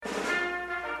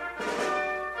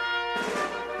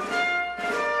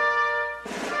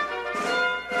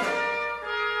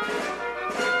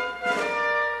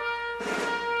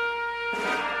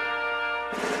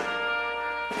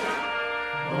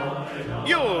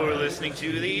You're listening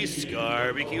to the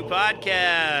Scarbecue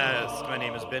Podcast. My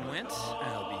name is Ben Wentz.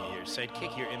 I'll be your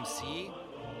sidekick, your MC,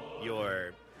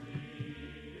 your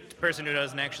person who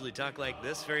doesn't actually talk like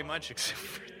this very much, except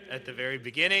for at the very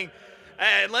beginning.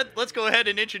 And let's go ahead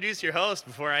and introduce your host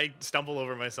before I stumble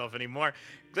over myself anymore.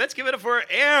 Let's give it up for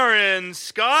Aaron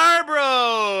Scarborough.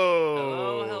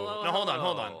 Hello. No, hold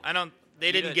on.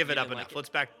 They didn't give it up enough. Like Let's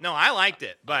back. No, I liked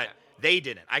it, but Okay. they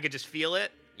didn't. I could just feel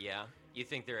it. Yeah. You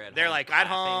think they're at They're home like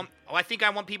clapping? at home. Oh, I think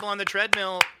I want people on the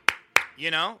treadmill. You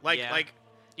know, Yeah. like.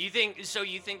 You think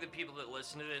the people that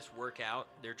listen to this work out?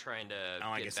 They're trying to Oh,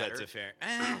 I get guess better? that's a fair.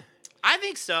 I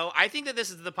think so. I think that this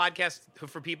is the podcast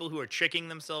for people who are tricking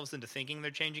themselves into thinking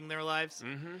they're changing their lives.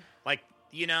 Mm-hmm. Like,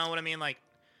 you know what I mean? Like,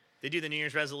 they do the New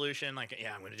Year's resolution. Like,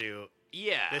 yeah, I'm going to do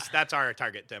Yeah. this. That's our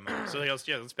target demo. So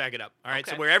let's back it up. All right.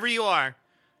 Okay. So wherever you are,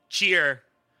 cheer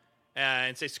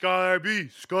and say Scarby.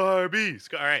 All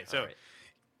right. So All right.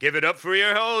 give it up for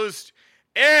your host,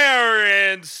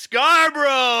 Aaron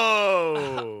Scarborough.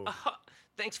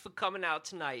 Thanks for coming out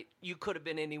tonight. You could have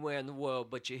been anywhere in the world,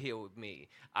 but you're here with me.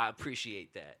 I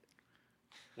appreciate that.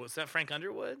 Was that Frank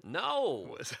Underwood? No.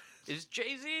 Was- It's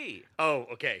Jay-Z. Oh,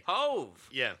 okay. Hove.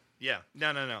 Yeah.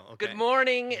 No. Okay. Good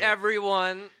morning,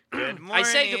 everyone. Good I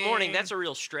say good morning. morning. That's a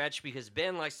real stretch because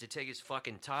Ben likes to take his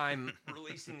fucking time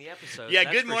releasing the episodes. Yeah,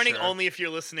 that's good for morning sure. only if you're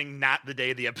listening not the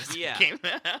day the episode Yeah. came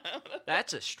out.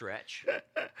 That's a stretch.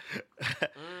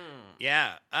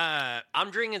 Yeah.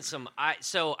 I'm drinking some.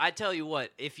 So I tell you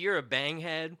what, if you're a bang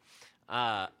head,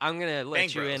 I'm gonna let Bang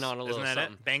you Bros. in on a little Isn't that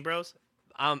something. it? Bang Bros?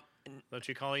 Um, Don't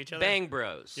you call each other? Bang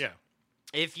Bros. Yeah.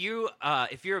 If you're a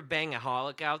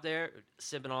bangaholic out there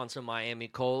sipping on some Miami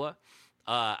Cola,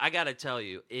 I gotta tell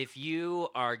you, if you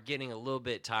are getting a little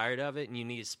bit tired of it and you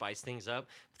need to spice things up,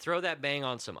 throw that bang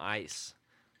on some ice.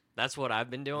 That's what I've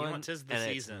been doing. know, 'tis the and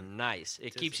season. It's nice.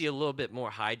 It 'Tis keeps the you a little bit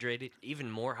more hydrated, even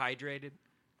more hydrated.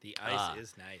 The ice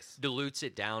is nice. Dilutes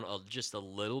it down just a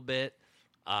little bit.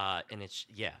 And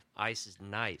ice is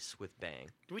nice with bang.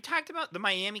 We talked about the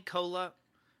Miami Cola.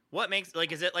 What makes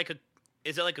is it like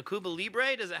a Cuba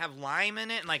Libre? Does it have lime in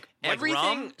it and like Everything-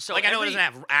 rum? so I know it every- doesn't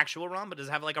have actual rum, but does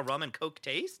it have like a rum and Coke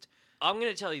taste? I'm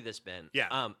gonna tell you this, Ben.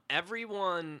 Yeah.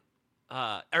 Everyone,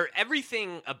 or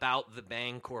everything about the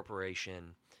Bang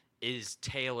Corporation is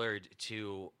tailored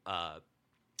to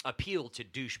appeal to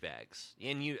douchebags,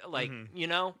 and you you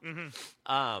know.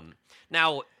 Mm-hmm.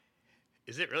 Now,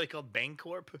 Is it really called Bang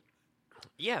Corp?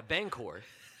 yeah, Bangkor.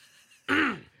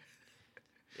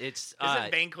 It's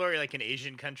Isn't Bangkor like an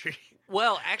Asian country?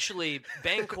 well, actually,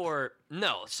 Bangkor.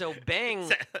 No, so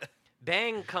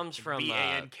Bang comes from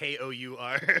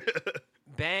Bankour.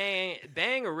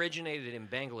 Bang originated in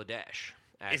Bangladesh.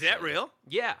 Is that actually. real?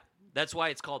 Yeah, that's why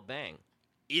it's called Bang.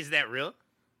 Is that real?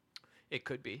 It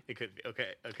could be. It could be.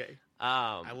 Okay.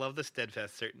 I Um, love the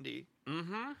steadfast certainty.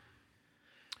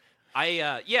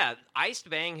 Iced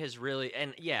Bang has really,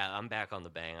 and yeah, I'm back on the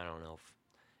Bang. I don't know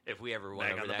if we ever went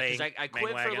Back over on the that because Bang- I Bang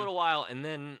quit for a wagon. little while, and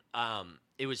then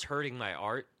it was hurting my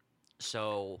art,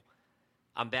 so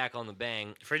I'm back on the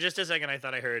Bang. For just a second, I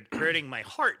thought I heard hurting my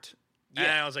heart. And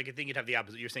Yeah. I was like, I think you'd have the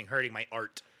opposite. You're saying hurting my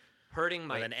art. Hurting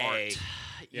my With an art. A.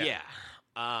 Yeah. Yeah.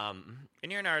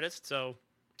 And you're an artist, so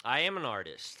I am an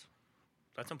artist.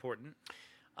 that's important.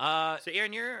 Uh, So,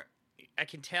 Aaron, I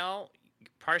can tell,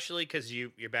 partially because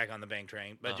you're back on the Bang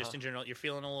train, but just Uh-huh. in general, you're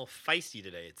feeling a little feisty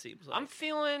today, it seems like. I'm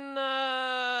feeling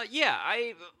I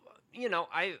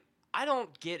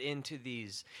don't get into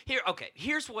these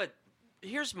here's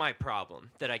my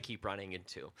problem that I keep running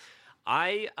into.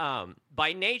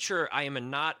 By nature I'm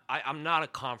not a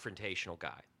confrontational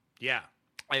guy. Yeah.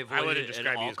 I I would avoid have it at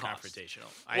described you all as costs.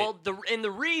 confrontational. Well,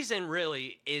 the reason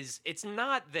really is it's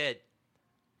not that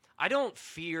I don't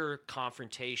fear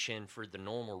confrontation for the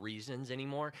normal reasons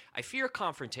anymore. I fear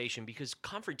confrontation because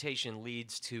confrontation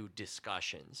leads to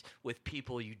discussions with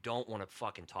people you don't want to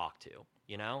fucking talk to,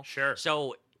 you know? Sure.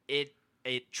 So it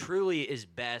truly is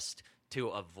best to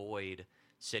avoid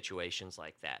situations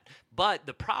like that. But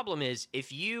the problem is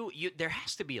if you there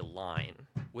has to be a line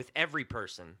with every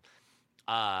person.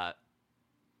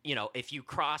 If you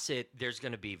cross it, there's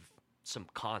going to be some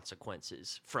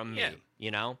consequences from Yeah. me,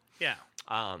 you know? Yeah.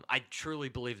 I truly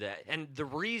believe that. And the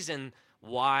reason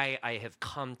why I have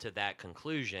come to that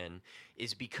conclusion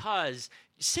is because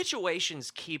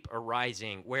situations keep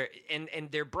arising where and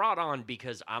they're brought on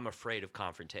because I'm afraid of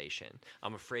confrontation.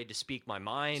 I'm afraid to speak my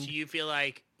mind. Do you feel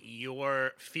like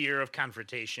your fear of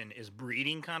confrontation is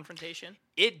breeding confrontation?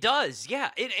 It does, yeah.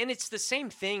 And it's the same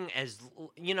thing as,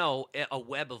 a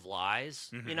web of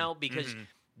lies, because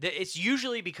it's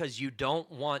usually because you don't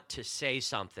want to say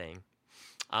something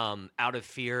out of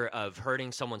fear of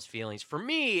hurting someone's feelings. For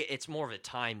me, it's more of a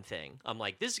time thing. I'm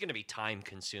like, this is going to be time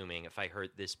consuming if I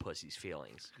hurt this pussy's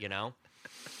feelings, you know?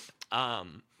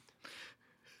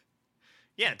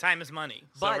 Yeah, time is money.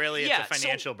 So But, really, yeah, it's a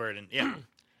financial burden. Yeah.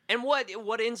 And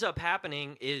what ends up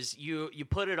happening is you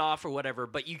put it off or whatever,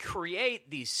 but you create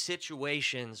these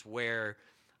situations where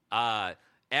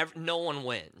no one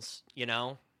wins, you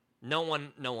know? No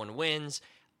one wins,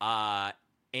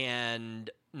 and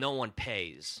no one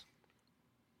pays.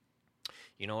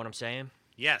 You know what I'm saying?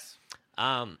 Yes.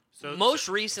 So Most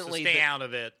recently, so stay out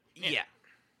of it. Yeah.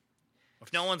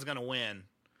 If no one's gonna win,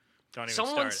 don't even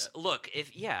start it. Look,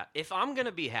 if I'm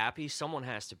gonna be happy, someone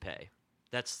has to pay.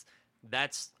 That's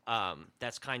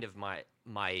kind of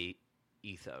my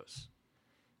ethos.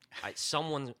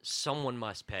 Someone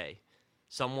must pay.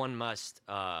 Someone must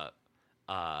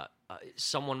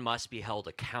be held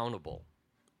accountable.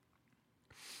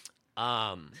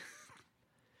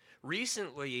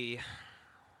 Recently,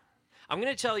 I'm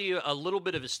going to tell you a little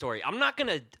bit of a story. I'm not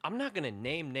going to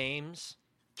name names.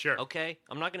 Sure. Okay?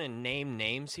 I'm not going to name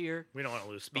names here. We don't want to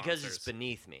lose sponsors. Because it's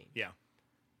beneath me. Yeah.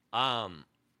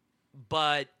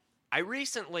 But I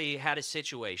recently had a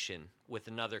situation with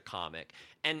another comic.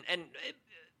 And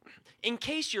in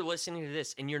case you're listening to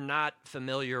this and you're not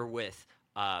familiar with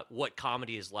what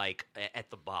comedy is like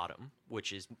at the bottom,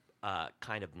 which is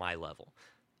kind of my level.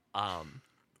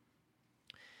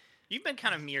 You've been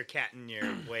kind of meerkatting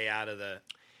your way out of the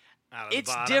it's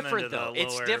bottom different into though. the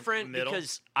It's lower different middle.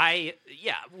 because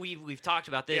we've talked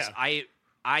about this. Yeah.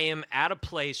 I am at a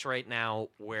place right now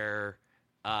where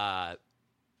no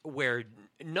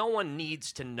one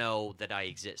needs to know that I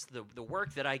exist. The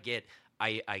work that I get,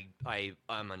 I'm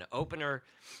an opener.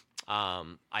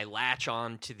 I latch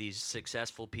on to these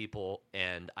successful people,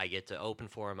 and I get to open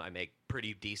for them. I make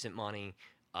pretty decent money,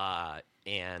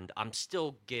 and I'm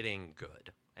still getting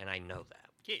good, and I know that.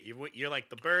 Yeah, you're like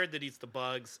the bird that eats the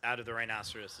bugs out of the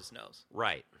rhinoceros's nose.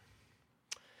 Right.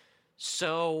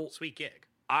 So Sweet gig.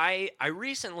 I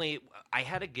recently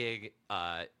had a gig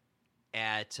at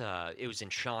it was in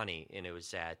Shawnee, and it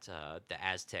was at the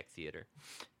Aztec Theater,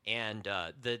 and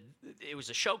it was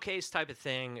a showcase type of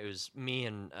thing. It was me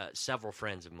and several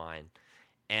friends of mine,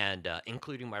 and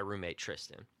including my roommate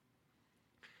Tristan.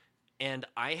 And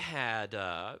I had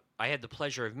the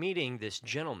pleasure of meeting this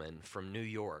gentleman from New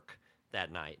York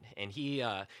that night, and he's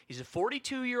a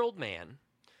 42-year-old man,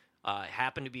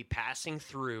 happened to be passing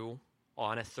through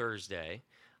on a Thursday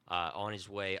on his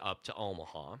way up to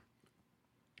Omaha.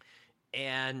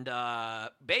 And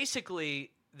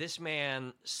basically, this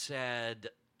man said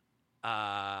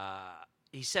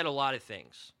he said a lot of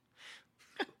things,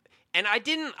 and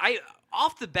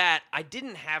off the bat I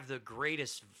didn't have the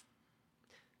greatest.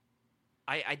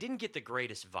 I didn't get the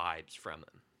greatest vibes from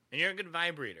him. And you're a good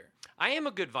vibrator. I am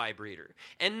a good vibrator,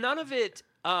 and none of it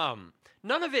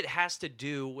has to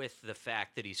do with the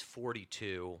fact that he's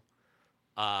 42.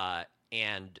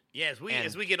 And yeah,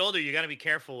 as we get older, you got to be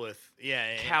careful with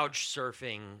couch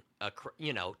surfing.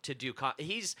 To do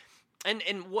he's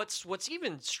and what's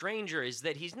even stranger is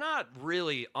that he's not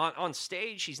really on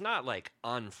stage. He's not like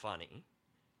unfunny.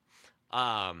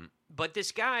 But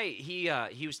this guy, he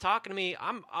was talking to me.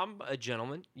 I'm a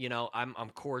gentleman, I'm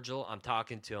cordial. I'm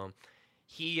talking to him.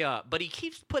 But he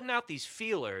keeps putting out these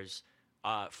feelers.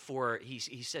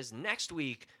 He says next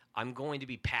week I'm going to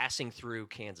be passing through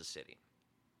Kansas City.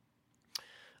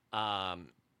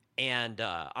 And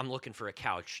I'm looking for a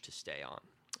couch to stay on.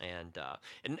 And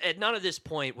at none of this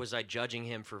point was I judging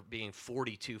him for being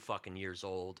 42 fucking years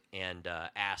old and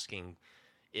asking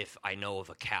if I know of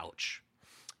a couch.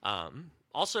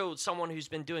 Also, someone who's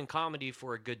been doing comedy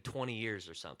for a good 20 years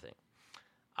or something.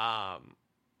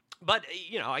 But,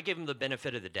 I gave him the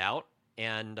benefit of the doubt,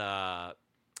 and I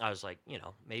was like,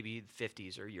 maybe the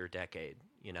 50s are your decade,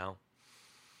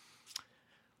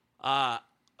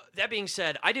 That being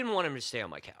said, I didn't want him to stay on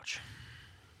my couch.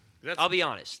 I'll be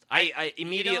honest. I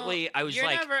immediately, I was you're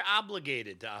like... You're never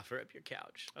obligated to offer up your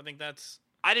couch. I think that's...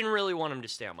 I didn't really want him to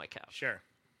stay on my couch. Sure.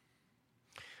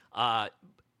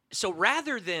 So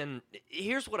rather than...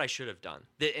 Here's what I should have done.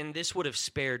 And this would have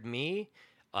spared me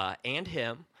and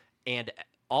him and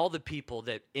all the people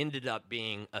that ended up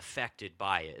being affected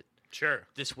by it. Sure.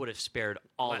 This would have spared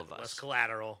all of us. Less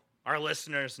collateral. Our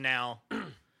listeners now...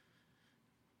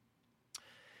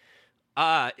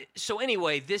 So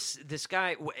anyway, this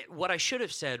guy, what I should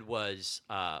have said was,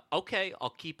 okay,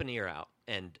 I'll keep an ear out,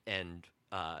 and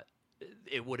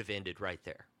it would have ended right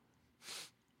there.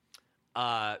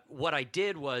 What I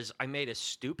did was I made a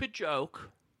stupid joke,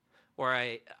 or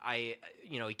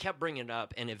he kept bringing it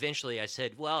up, and eventually I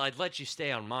said, well, I'd let you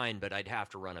stay on mine, but I'd have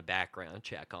to run a background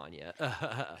check on you.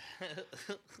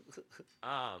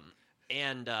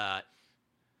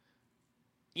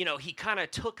 He kind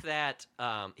of took that,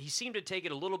 he seemed to take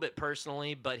it a little bit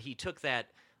personally, but he took that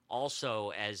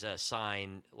also as a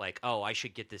sign like, oh, I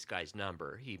should get this guy's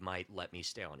number. He might let me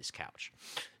stay on his couch.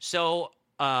 So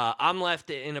I'm left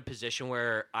in a position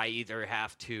where I either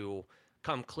have to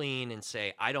come clean and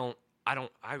say, I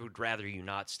would rather you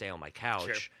not stay on my couch,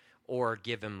 Sure. or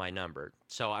give him my number.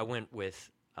 So I went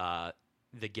with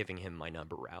the giving him my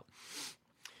number route.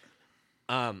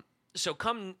 So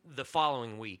come the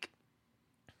following week,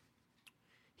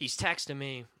 he's texting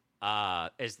me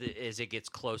as it gets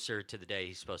closer to the day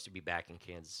he's supposed to be back in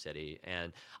Kansas City,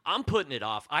 and I'm putting it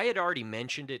off. I had already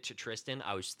mentioned it to Tristan.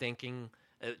 I was thinking,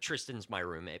 Tristan's my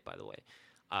roommate, by the way.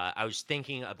 I was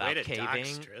thinking about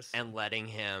caving and letting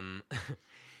him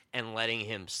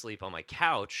sleep on my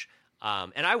couch,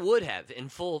 and I would have, in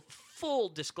full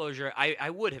disclosure, I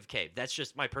would have caved. That's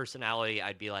just my personality.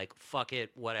 I'd be like, fuck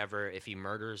it, whatever. If he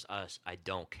murders us, I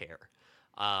don't care.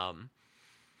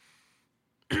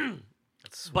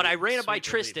 But I ran it by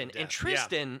Tristan, and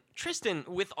Tristan,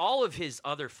 with all of his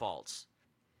other faults,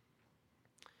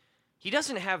 he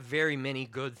doesn't have very many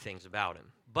good things about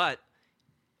him. But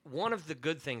one of the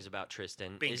good things about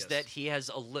Tristan is that he has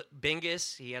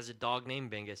Bingus. He has a dog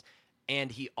named Bingus,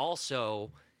 and he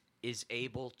also is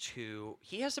able to.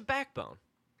 He has a backbone.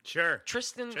 Sure,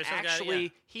 Tristan's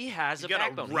actually he has a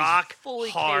backbone. He's rock He's fully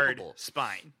hard capable.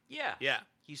 Spine. Yeah.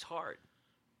 He's hard,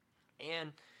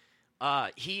 and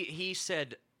he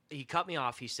said, he cut me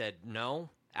off. He said, no,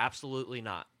 absolutely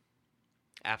not,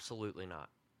 absolutely not.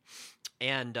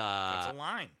 And that's a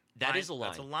line. That is a line.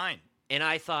 That's a line. And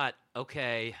I thought,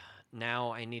 okay,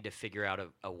 now I need to figure out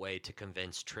a way to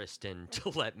convince Tristan to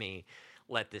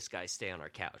let this guy stay on our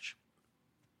couch.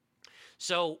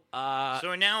 So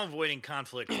we're now avoiding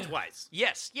conflict twice.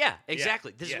 Yes, yeah,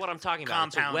 exactly. This is what I'm talking about.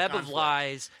 It's a web of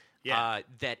lies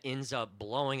that ends up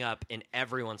blowing up in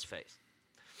everyone's face.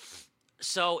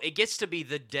 So it gets to be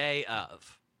the day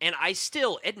of, and I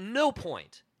still, at no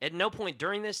point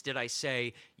during this did I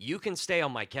say, you can stay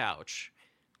on my couch,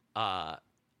 but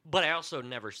I also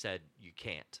never said you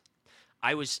can't.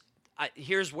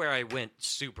 Here's where I went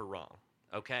super wrong,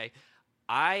 okay?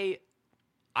 I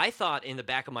thought in the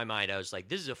back of my mind, I was like,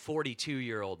 this is a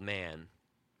 42-year-old man.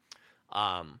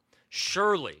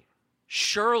 Surely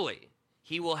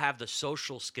he will have the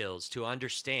social skills to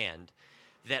understand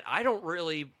that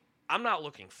I'm not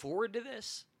looking forward to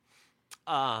this.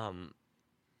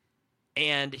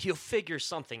 And he'll figure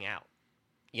something out,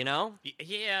 you know?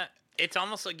 Yeah, it's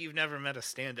almost like you've never met a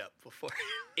stand-up before.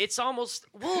 It's almost,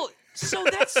 so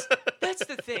that's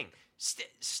the thing.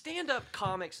 Stand-up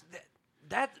comics,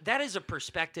 that is a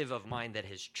perspective of mine that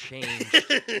has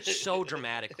changed so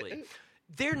dramatically.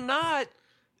 They're not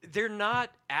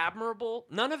admirable.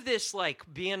 None of this, like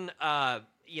being a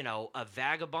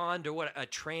vagabond or a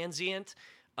transient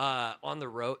on the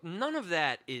road, none of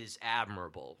that is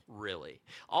admirable, really.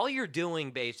 All you're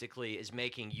doing basically is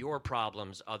making your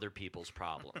problems other people's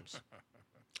problems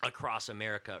across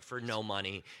America for no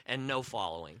money and no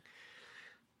following.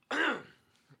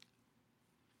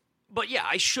 But yeah,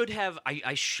 I should have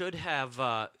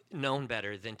known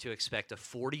better than to expect a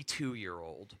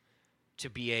 42-year-old to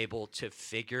be able to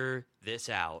figure this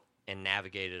out and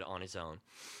navigate it on his own.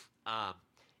 I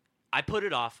put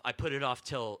it off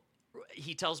till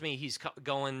he tells me he's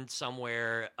going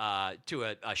somewhere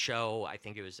to a show. I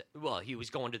think he was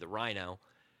going to the Rhino.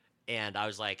 And I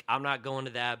was like, I'm not going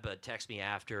to that, but text me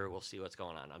after. We'll see what's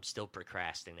going on. I'm still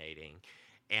procrastinating.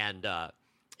 And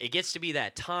it gets to be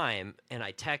that time, and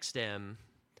I text him.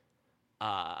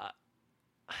 I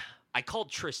called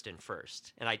Tristan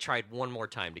first, and I tried one more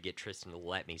time to get Tristan to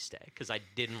let me stay because I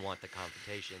didn't want the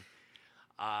confrontation.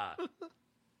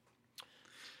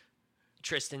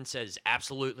 Tristan says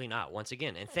absolutely not once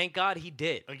again, and thank God he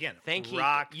did. Again,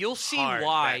 you'll see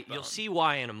why. Backbone. You'll see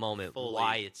why in a moment.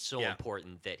 Why it's so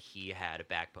important that he had a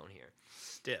backbone here.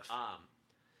 Stiff.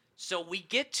 So we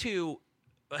get to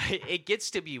it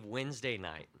gets to be Wednesday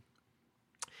night,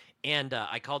 and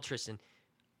I called Tristan.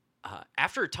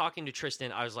 After talking to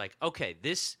Tristan, I was like, okay,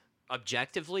 this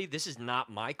is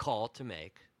not my call to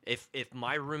make. If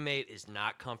my roommate is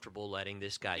not comfortable letting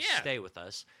this guy stay with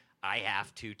us, I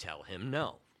have to tell him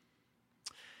no.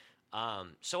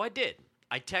 So I did.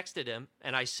 I texted him,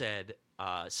 and I said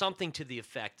something to the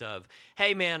effect of,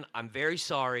 hey, man, I'm very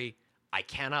sorry. I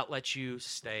cannot let you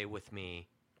stay with me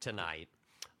tonight,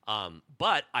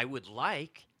 but I would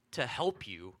like to help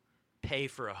you pay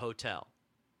for a hotel.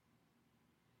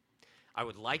 I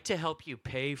would like to help you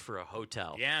pay for a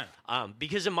hotel. Yeah.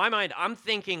 Because in my mind, I'm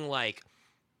thinking like,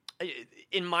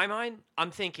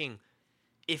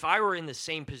 if I were in the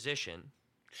same position,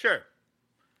 Sure.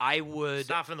 I would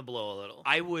Soften the blow a little.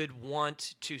 I would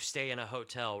want to stay in a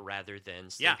hotel rather than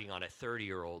sleeping on a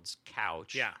 30-year-old's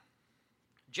couch. Yeah.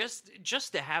 Just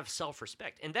to have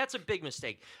self-respect. And that's a big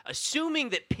mistake. Assuming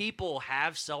that people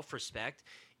have self-respect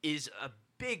is a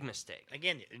big mistake.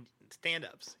 Again,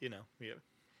 stand-ups, you know. Yeah.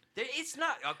 It's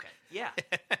not okay. Yeah.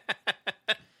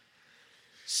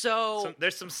 So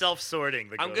There's some self-sorting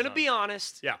that goes I'm going to on. be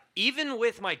honest. Yeah. Even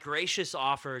with my gracious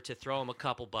offer to throw him a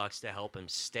couple bucks to help him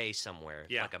stay somewhere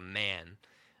like a man,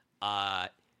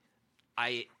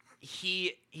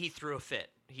 he threw a fit.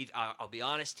 I'll be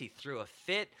honest, he threw a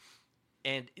fit,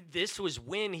 and this was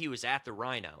when he was at the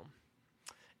Rhino.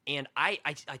 And I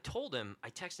told him, I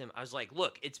texted him, I was like,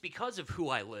 look, it's because of who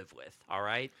I live with, all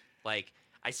right? Like,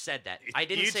 I said that. I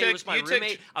didn't say it was my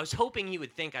roommate. I was hoping he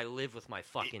would think I live with my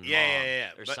fucking mom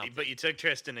or something. But you took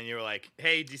Tristan and you were like,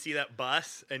 hey, do you see that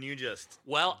bus? And you just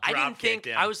I didn't think,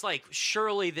 I was like,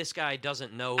 surely this guy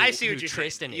doesn't know I see who what you're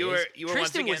Tristan saying. is. You were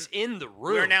Tristan once again, was in the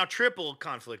room. We're now triple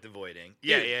conflict avoiding.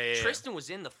 Dude, Yeah. Tristan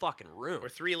was in the fucking room. We're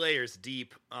 3 layers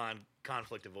deep on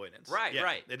conflict avoidance. Right.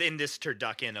 In this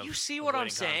turducken of you see what I'm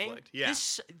avoiding saying? conflict. Yeah.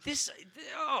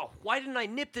 Why didn't I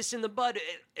nip this in the bud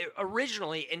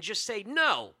originally and just say,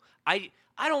 no, I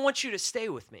don't want you to stay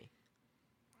with me.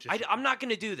 I'm not going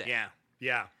to do that.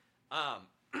 Yeah.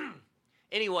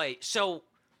 Anyway, so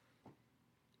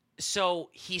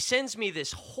he sends me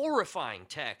this horrifying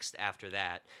text after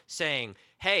that saying,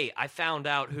 hey, I found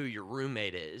out who your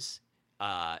roommate is,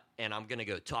 and I'm going to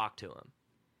go talk to him.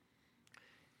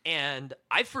 And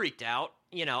I freaked out.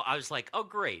 You know, I was like, oh,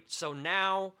 great. So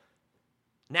now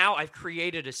I've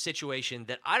created a situation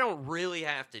that I don't really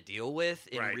have to deal with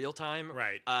in real time.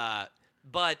 Right.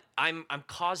 But I'm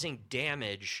causing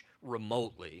damage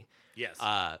remotely. Yes.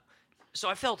 So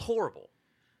I felt horrible.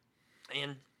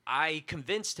 And I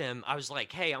convinced him, I was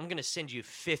like, hey, I'm going to send you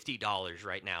 $50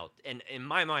 right now. And in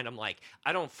my mind, I'm like,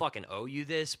 I don't fucking owe you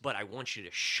this, but I want you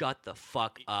to shut the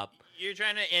fuck up. You're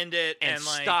trying to end it and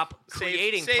like, stop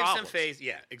creating save problems. some face.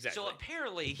 Yeah, exactly. So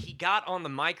apparently he got on the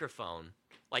microphone,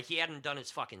 like he hadn't done his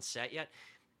fucking set yet.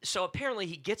 So apparently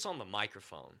he gets on the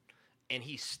microphone and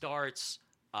he starts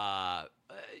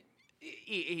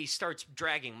he starts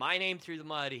dragging my name through the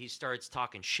mud. He starts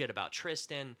talking shit about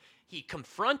Tristan. He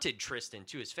confronted Tristan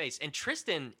to his face. And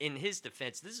Tristan, in his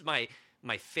defense, this is my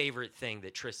favorite thing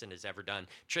that Tristan has ever done.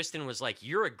 Tristan was like,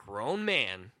 you're a grown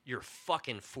man. You're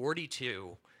fucking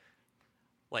 42.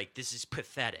 Like, this is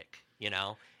pathetic, you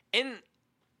know? And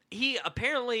he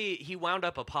wound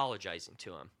up apologizing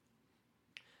to him,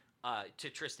 to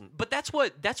Tristan. But that's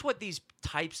what these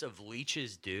types of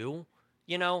leeches do.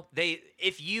 You know,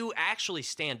 if you actually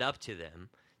stand up to them,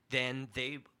 then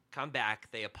they come back,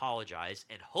 they apologize,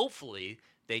 and hopefully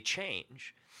they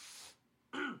change.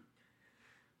 In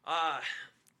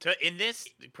this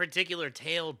particular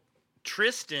tale,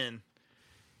 Tristan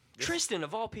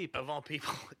of all people,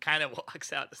 kind of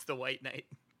walks out as the White Knight.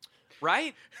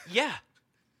 Right? Yeah.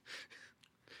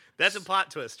 That's a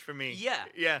plot twist for me.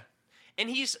 Yeah. And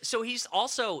he's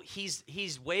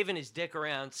waving his dick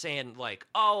around saying like,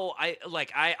 oh,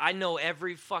 I know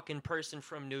every fucking person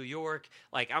from New York.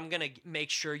 Like, I'm going to make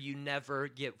sure you never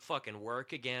get fucking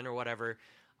work again or whatever.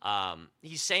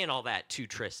 He's saying all that to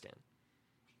Tristan.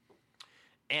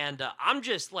 And I'm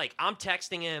just like, I'm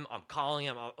texting him, I'm calling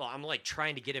him, I'm like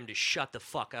trying to get him to shut the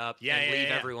fuck up and leave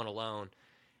everyone alone.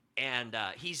 And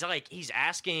he's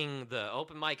asking the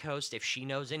open mic host if she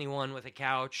knows anyone with a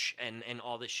couch and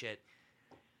all this shit.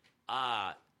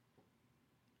 I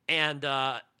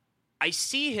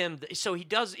see him. So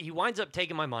he winds up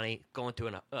taking my money, going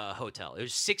to a hotel. It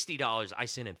was $60. I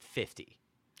sent him $50.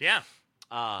 Yeah.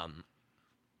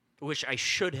 Which I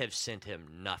should have sent him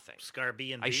nothing.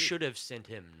 Scarbnb. I should have sent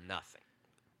him nothing.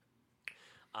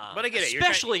 But I get it.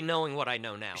 Especially knowing what I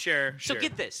know now. Sure. So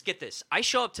get this. I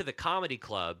show up to the comedy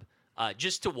club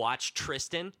just to watch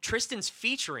Tristan. Tristan's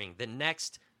featuring the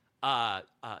next, the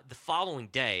following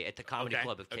day at the comedy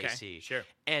club of KC. Okay. Sure.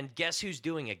 And guess who's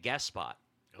doing a guest spot?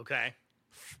 Okay.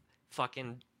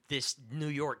 Fucking this New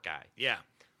York guy. Yeah.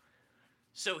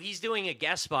 So he's doing a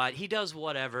guest spot. He does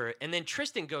whatever. And then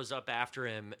Tristan goes up after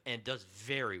him and does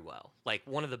very well. Like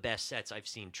one of the best sets I've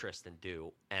seen Tristan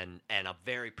do. And I'm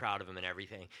very proud of him and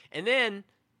everything. And then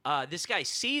this guy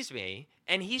sees me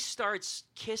and he starts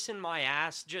kissing my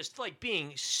ass, just like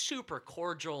being super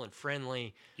cordial and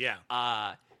friendly. Yeah.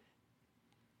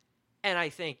 And I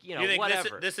think,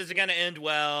 whatever. This is going to end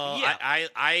well. Yeah.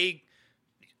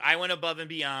 I went above and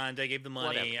beyond. I gave the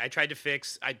money. Whatever. I tried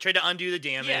to undo the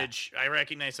damage. I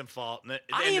recognize some fault.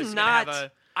 I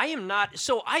am not.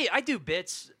 So I do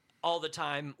bits all the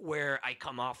time where I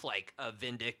come off like a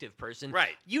vindictive person.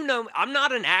 Right. You know, I'm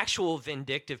not an actual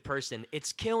vindictive person.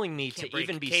 It's killing me to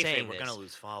even be saying We're this. going to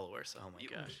lose followers. Oh my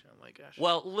gosh.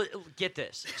 Well, get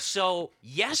this. So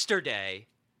yesterday,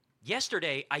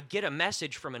 I get a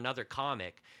message from another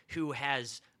comic who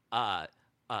has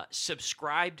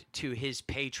subscribed to his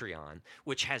Patreon,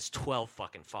 which has 12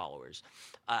 fucking followers.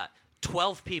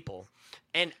 12 people.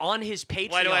 And on his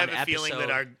Patreon Why do I have a episode,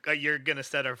 feeling that you're going to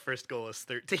set our first goal as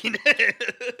 13?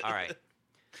 All right.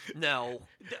 No.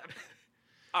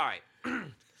 All right.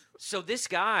 So this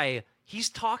guy, he's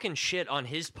talking shit on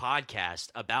his podcast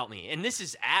about me. And this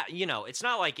is, it's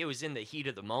not like it was in the heat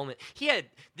of the moment.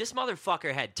 This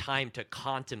motherfucker had time to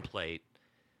contemplate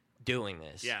doing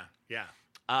this. Yeah.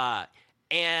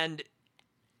 And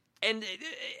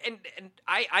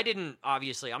I didn't,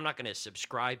 obviously, I'm not going to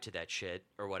subscribe to that shit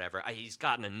or whatever. He's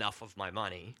gotten enough of my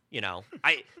money,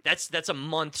 That's a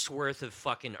month's worth of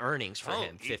fucking earnings for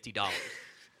him, $50.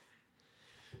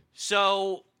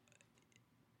 So,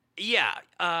 yeah,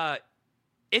 at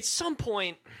some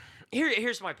point,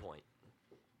 here's my point.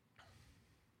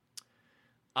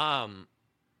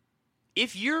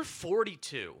 If you're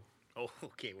 42... Oh,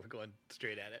 okay, we're going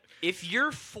straight at it. If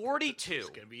you're 42 it's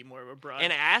going to be more of a broad.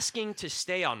 and asking to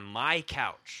stay on my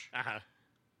couch,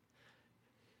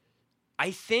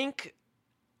 I think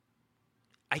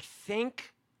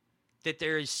that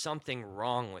there is something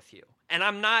wrong with you. And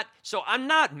I'm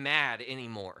not mad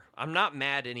anymore.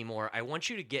 I want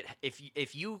you to get,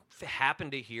 if you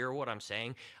happen to hear what I'm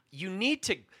saying, you need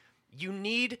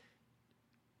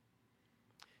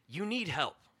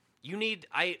help.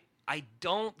 I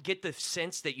don't get the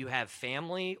sense that you have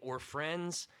family or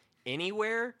friends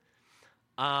anywhere,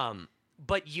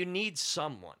 but you need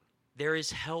someone. There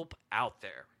is help out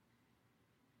there.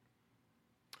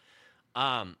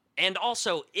 And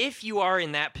also, if you are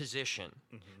in that position,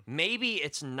 maybe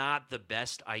it's not the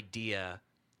best idea.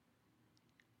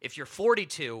 If you're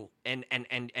 42 and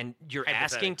you're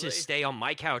asking to stay on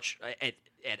my couch at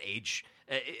age...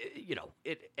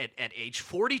 at age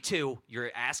 42,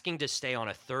 you're asking to stay on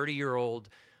a 30-year-old,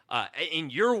 in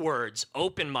your words,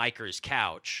 open micer's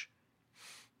couch,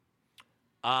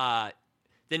 then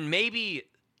maybe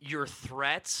your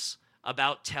threats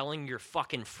about telling your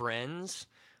fucking friends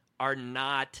are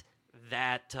not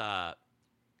that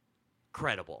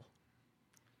credible.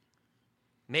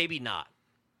 Maybe not.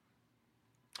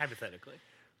 Hypothetically.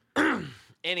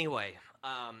 Anyway,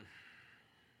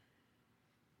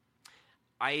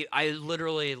 I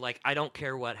literally, I don't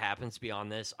care what happens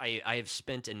beyond this. I have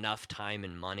spent enough time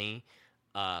and money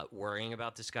worrying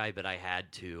about this guy, but I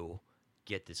had to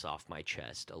get this off my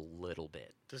chest a little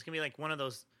bit. This is going to be like one of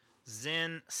those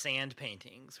Zen sand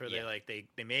paintings where they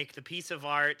make the piece of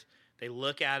art, they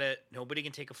look at it, nobody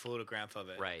can take a photograph of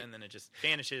it, right. And then it just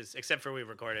vanishes, except for we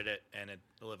recorded it, and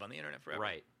it'll live on the internet forever.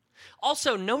 Right.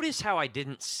 Also, notice how I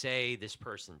didn't say this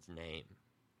person's name.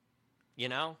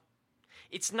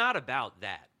 It's not about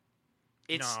that.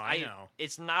 I know.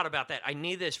 It's not about that. I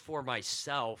need this for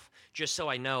myself just so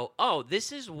I know,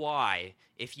 this is why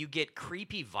if you get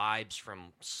creepy vibes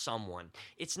from someone,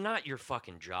 it's not your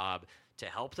fucking job to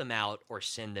help them out or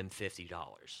send them $50,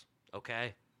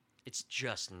 okay? It's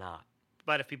just not.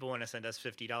 But if people want to send us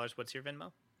 $50, what's your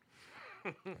Venmo?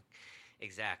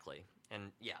 Exactly.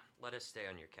 And, yeah, let us stay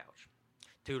on your couch.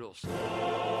 Toodles.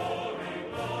 Glory,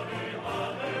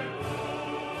 glory,